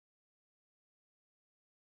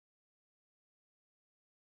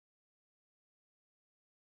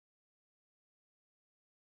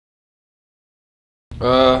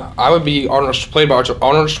I would be played by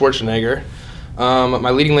Arnold Schwarzenegger. My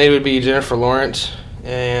leading lady would be Jennifer Lawrence.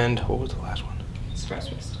 And what was the last one? Surprise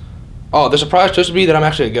twist. Oh, the surprise twist would be that I'm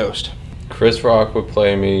actually a ghost. Chris Rock would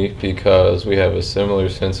play me because we have a similar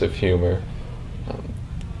sense of humor.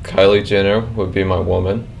 Kylie Jenner would be my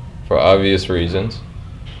woman for obvious reasons.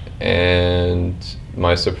 And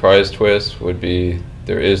my surprise twist would be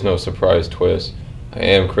there is no surprise twist. I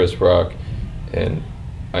am Chris Rock, and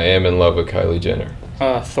I am in love with Kylie Jenner.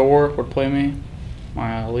 Thor would play me.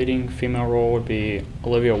 My leading female role would be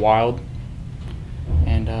Olivia Wilde.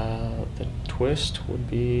 And the twist would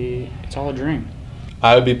be It's All a Dream.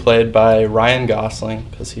 I would be played by Ryan Gosling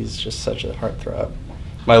because he's just such a heartthrob.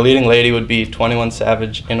 My leading lady would be 21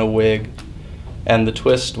 Savage in a wig, and the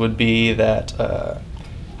twist would be that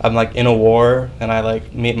I'm like in a war and I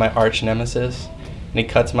like meet my arch nemesis, and he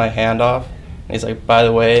cuts my hand off, and he's like, "By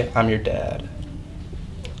the way, I'm your dad."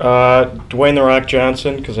 Dwayne "The Rock"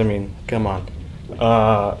 Johnson, because I mean, come on.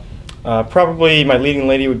 Probably my leading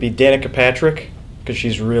lady would be Danica Patrick, because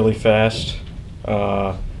she's really fast.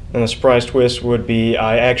 And the surprise twist would be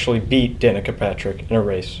I actually beat Danica Patrick in a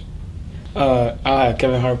race. I'll have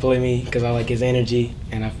Kevin Hart play me because I like his energy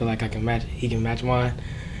and I feel like he can match mine.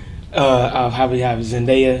 I'll probably have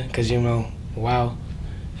Zendaya because, you know, wow.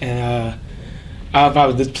 And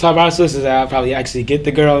the surprise twist is that I'll probably actually get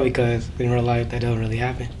the girl because in real life that doesn't really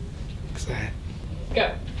happen. Sad.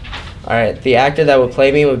 Go. Alright, the actor that would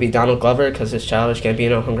play me would be Donald Glover because his childish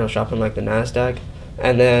Gambino hung girl shopping like the NASDAQ.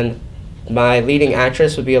 And then my leading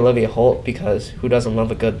actress would be Olivia Holt because who doesn't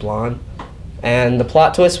love a good blonde? And the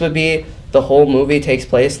plot twist would be the whole movie takes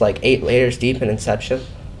place like 8 layers deep in Inception.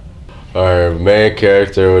 Our main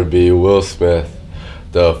character would be Will Smith.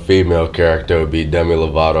 The female character would be Demi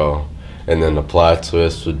Lovato. And then the plot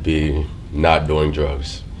twist would be not doing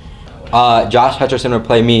drugs. Josh Hutcherson would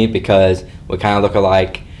play me because we kind of look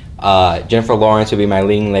alike. Jennifer Lawrence would be my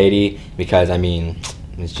leading lady because, I mean,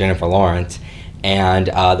 it's Jennifer Lawrence. And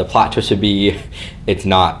the plot twist would be it's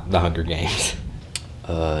not the Hunger Games.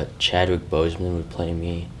 Chadwick Boseman would play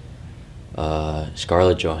me.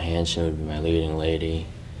 Scarlett Johansson would be my leading lady.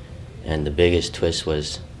 And the biggest twist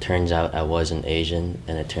was, turns out I wasn't Asian,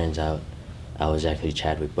 and it turns out I was actually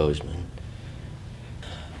Chadwick Boseman.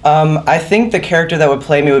 I think the character that would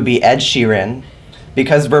play me would be Ed Sheeran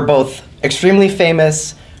because we're both extremely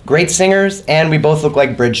famous, great singers, and we both look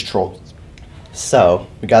like bridge trolls. So,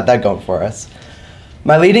 we got that going for us.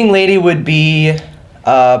 My leading lady would be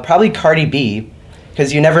probably Cardi B,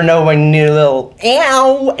 because you never know when you need a little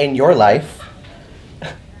ow in your life.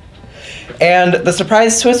 And the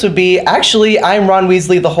surprise twist would be, actually, I'm Ron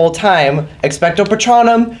Weasley the whole time. Expecto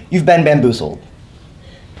Patronum, you've been bamboozled.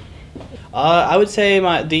 I would say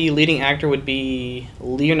the leading actor would be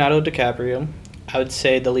Leonardo DiCaprio. I would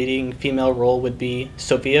say the leading female role would be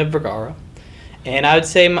Sofia Vergara. And I would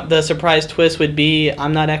say the surprise twist would be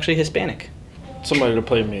I'm not actually Hispanic. Somebody to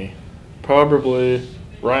play me. Probably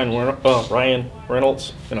Ryan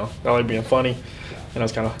Reynolds. You know, that like being funny. And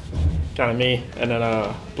that's kind of me. And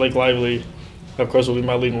then Blake Lively, of course, will be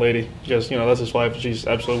my leading lady because, you know, that's his wife. She's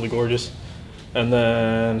absolutely gorgeous. And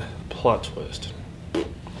then plot twist.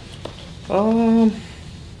 I don't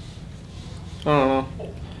know.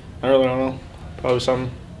 I really don't know. Probably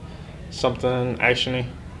something actiony,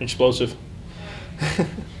 explosive.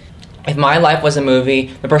 If my life was a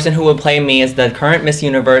movie, the person who would play me is the current Miss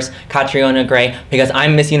Universe, Catriona Gray, because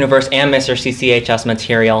I'm Miss Universe and Mr. CCHS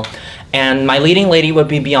material. And my leading lady would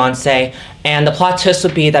be Beyonce, and the plot twist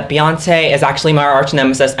would be that Beyonce is actually my arch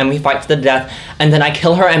nemesis and we fight to the death, and then I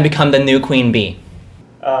kill her and become the new Queen Bee.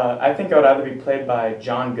 I think I would either be played by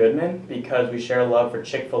John Goodman because we share a love for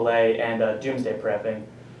Chick-fil-A and doomsday prepping,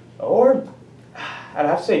 or I'd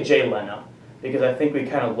have to say Jay Leno, because I think we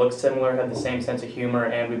kind of look similar, have the same sense of humor,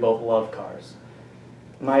 and we both love cars.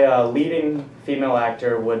 My leading female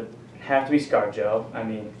actor would have to be ScarJo, I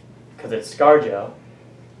mean, because it's ScarJo,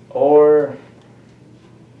 or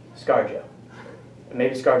ScarJo.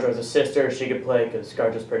 Maybe ScarJo is a sister she could play, because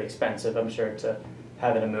ScarJo's pretty expensive, I'm sure, to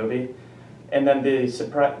have in a movie. And then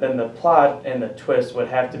the plot and the twist would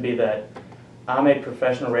have to be that I'm a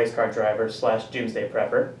professional race car driver / doomsday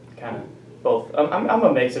prepper, kind of both. I'm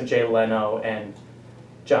a mix of Jay Leno and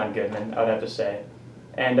John Goodman, I would have to say.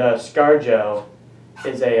 And ScarJo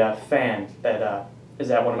is a fan that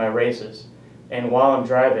is at one of my races. And while I'm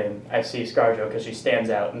driving, I see ScarJo because she stands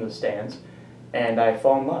out in the stands. And I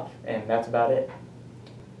fall in love, and that's about it.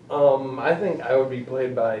 I think I would be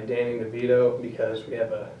played by Danny DeVito because we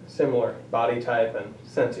have a similar body type and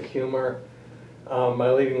sense of humor.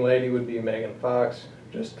 My leading lady would be Megan Fox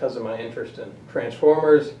just because of my interest in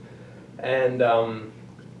Transformers. And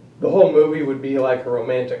The whole movie would be like a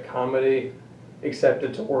romantic comedy, except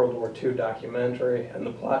it's a World War II documentary, and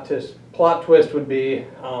the plot twist would be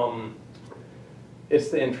it's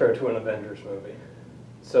the intro to an Avengers movie.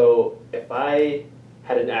 So if I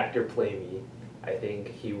had an actor play me, I think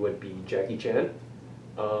he would be Jackie Chan.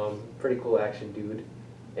 Pretty cool action dude.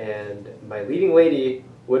 And my leading lady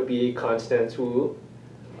would be Constance Wu.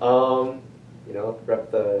 You know,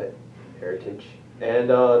 rep the heritage.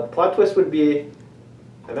 And the plot twist would be,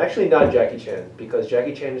 I'm actually not Jackie Chan, because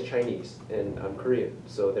Jackie Chan is Chinese and I'm Korean.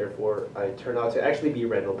 So therefore, I turn out to actually be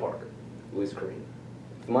Randall Parker, who is Korean.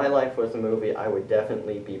 If my life was a movie, I would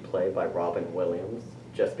definitely be played by Robin Williams,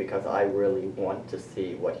 just because I really want to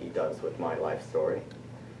see what he does with my life story.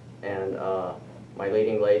 And my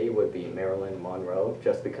leading lady would be Marilyn Monroe,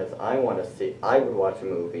 just because I would watch a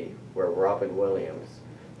movie where Robin Williams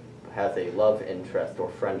has a love interest or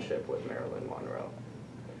friendship with Marilyn Monroe.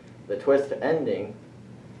 The twist ending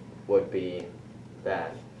would be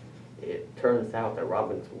that it turns out that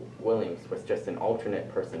Robin Williams was just an alternate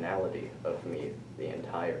personality of me the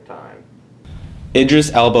entire time. Idris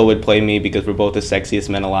Elba would play me because we're both the sexiest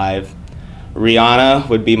men alive. Rihanna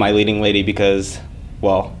would be my leading lady because,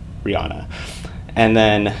 well, Rihanna. And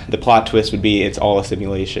then the plot twist would be it's all a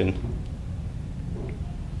simulation.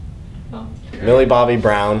 Millie Bobby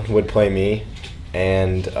Brown would play me,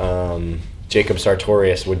 and Jacob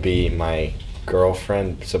Sartorius would be my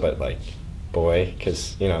girlfriend, so but like boy,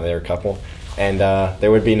 because you know they're a couple, and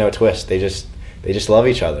there would be no twist. They just love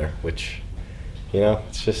each other, which you know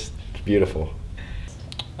it's just beautiful.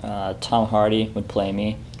 Tom Hardy would play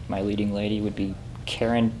me. My leading lady would be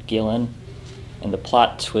Karen Gillan, and the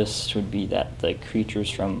plot twist would be that the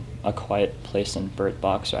creatures from A Quiet Place and Bird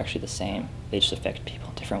Box are actually the same. They just affect people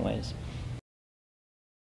in different ways.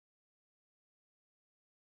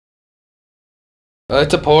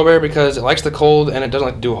 It's a polar bear because it likes the cold and it doesn't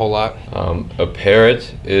like to do a whole lot. A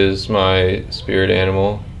parrot is my spirit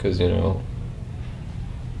animal because, you know,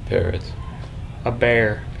 parrots. A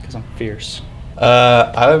bear because I'm fierce.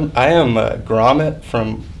 I am Gromit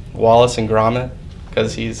from Wallace and Gromit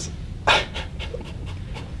because he's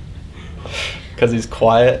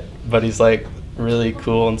quiet, but he's like really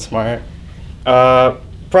cool and smart.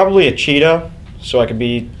 Probably a cheetah, so I could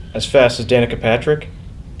be as fast as Danica Patrick.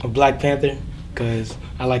 A Black Panther, because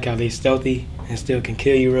I like how they stealthy and still can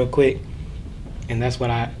kill you real quick, and that's what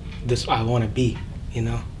I want to be, you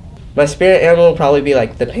know. My spirit animal will probably be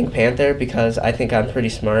like the Pink Panther because I think I'm pretty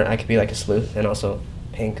smart. I could be like a sleuth and also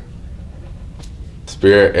pink.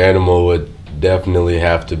 Spirit animal would definitely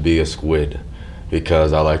have to be a squid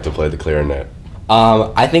because I like to play the clarinet.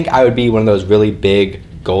 I think I would be one of those really big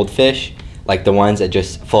goldfish, like the ones that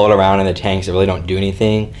just float around in the tanks that really don't do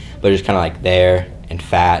anything, but are just kind of like there and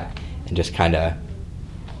fat and just kind of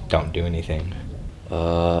don't do anything.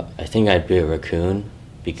 I think I'd be a raccoon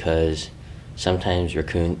because sometimes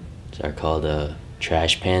raccoons are called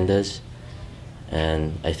trash pandas,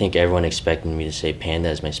 and I think everyone expected me to say panda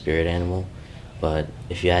as my spirit animal, but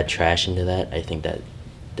if you add trash into that, I think that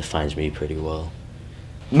defines me pretty well.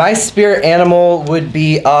 My spirit animal would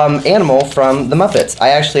be Animal from the Muppets.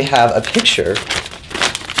 I actually have a picture.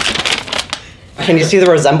 Can you see the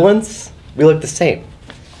resemblance? We look the same.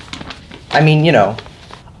 I mean, you know.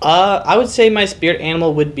 I would say my spirit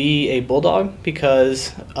animal would be a bulldog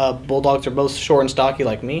because bulldogs are both short and stocky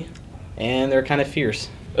like me, and they're kind of fierce.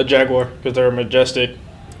 A jaguar because they're majestic,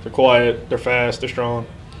 they're quiet, they're fast, they're strong,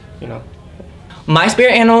 you know. My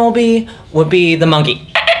spirit animal would be the monkey.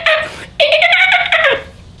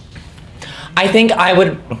 I think I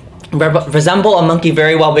would resemble a monkey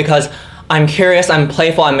very well because I'm curious, I'm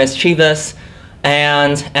playful, I'm mischievous,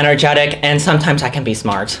 and energetic, and sometimes I can be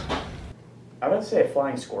smart. I would say a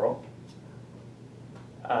flying squirrel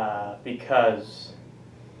because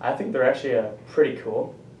I think they're actually pretty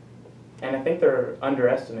cool, and I think they're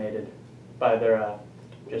underestimated by their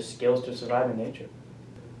just skills to survive in nature.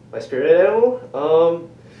 My spirit animal?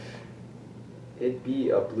 It'd be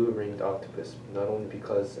a blue-ringed octopus, not only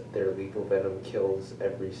because their lethal venom kills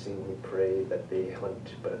every single prey that they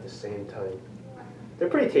hunt, but at the same time, they're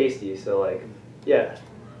pretty tasty, so like, yeah.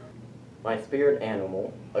 My spirit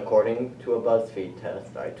animal, according to a BuzzFeed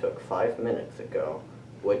test I took 5 minutes ago,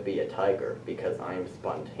 would be a tiger because I'm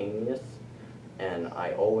spontaneous and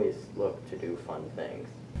I always look to do fun things.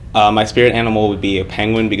 My spirit animal would be a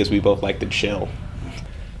penguin because we both like to chill.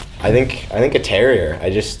 I think a terrier.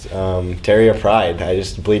 I just terrier pride. I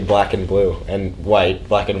just bleed black and blue and white,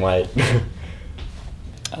 black and white.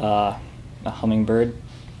 A hummingbird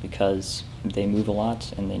because they move a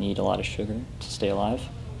lot and they need a lot of sugar to stay alive.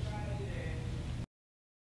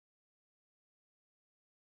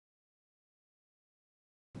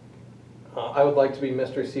 I would like to be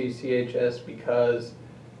Mr. CCHS because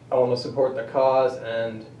I want to support the cause,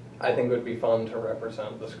 and I think it would be fun to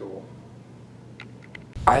represent the school.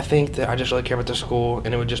 I think that I just really care about the school,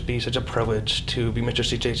 and it would just be such a privilege to be Mr.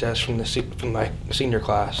 CCHS from my senior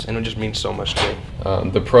class, and it would just mean so much to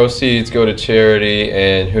me. The proceeds go to charity,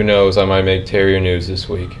 and who knows, I might make Terrier News this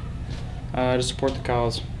week. To support the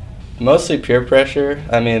cause. Mostly peer pressure.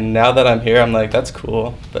 I mean, now that I'm here, I'm like, that's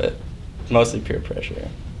cool, but mostly peer pressure.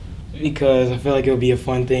 Because I feel like it would be a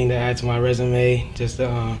fun thing to add to my resume, just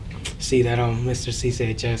to see that I'm Mr.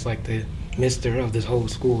 CCHS, like the mister of this whole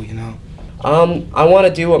school, you know. I want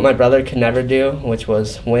to do what my brother could never do, which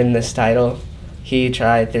was win this title. He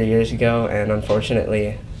tried 3 years ago and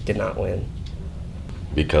unfortunately did not win.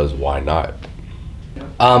 Because why not?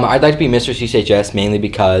 I'd like to be Mr. CCHS mainly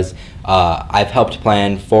because I've helped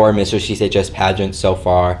plan 4 Mr. CCHS pageants so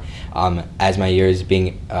far as my years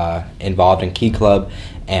being involved in Key Club,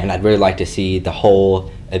 and I'd really like to see the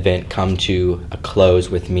whole event come to a close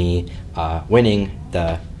with me winning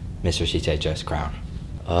the Mr. CCHS crown.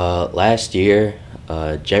 Last year,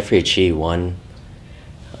 Jeffrey Chi won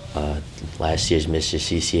last year's Mr.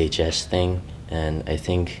 CCHS thing, and I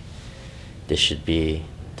think this should be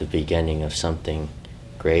the beginning of something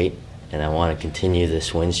great, and I want to continue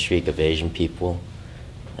this win streak of Asian people,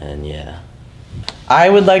 and yeah. I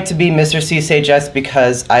would like to be Mr. CCHS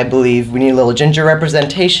because I believe we need a little ginger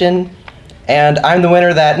representation, and I'm the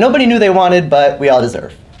winner that nobody knew they wanted, but we all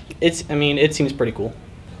deserve. It seems pretty cool.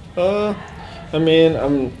 I'm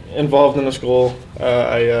involved in the school.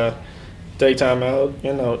 I take time out,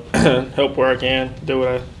 help where I can, do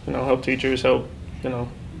what I, help teachers, help,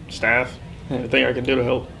 staff, anything I can do to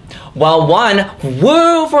help. Well,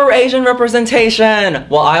 woo for Asian representation!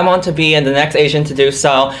 Well, I want to be the next Asian to do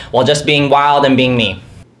so while just being wild and being me.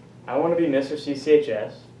 I want to be Mr.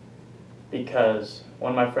 CCHS because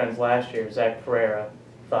one of my friends last year, Zach Pereira,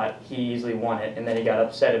 thought he easily won it, and then he got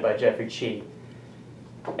upset by Jeffrey Chi.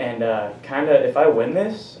 And if I win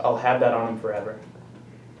this, I'll have that on him forever.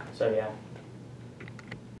 So yeah.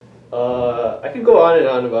 I could go on and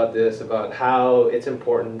on about this, about how it's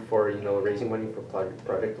important for raising money for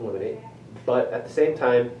Project Eliminate, but at the same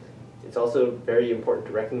time, it's also very important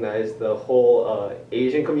to recognize the whole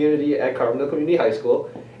Asian community at Carbondale Community High School.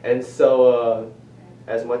 And so,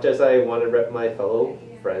 as much as I want to rep my fellow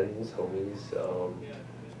friends, homies,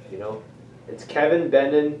 it's Kevin,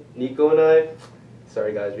 Benin, Nico, and I.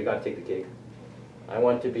 Sorry guys, we gotta take the cake. I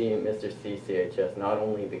want to be Mr. CCHS not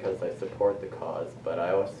only because I support the cause, but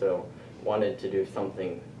I also wanted to do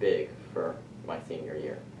something big for my senior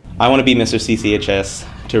year. I want to be Mr. CCHS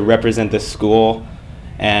to represent this school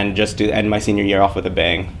and just to end my senior year off with a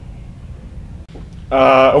bang.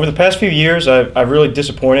 Over the past few years, I've really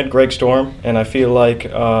disappointed Greg Storm, and I feel like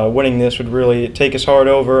winning this would really take his heart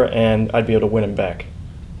over, and I'd be able to win him back.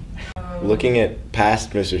 Looking at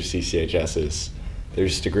past Mr. CCHSs, they're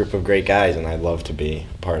just a group of great guys, and I'd love to be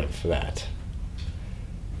part of that.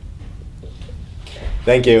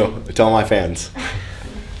 Thank you to all my fans.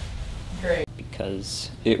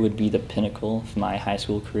 Because it would be the pinnacle of my high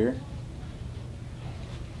school career.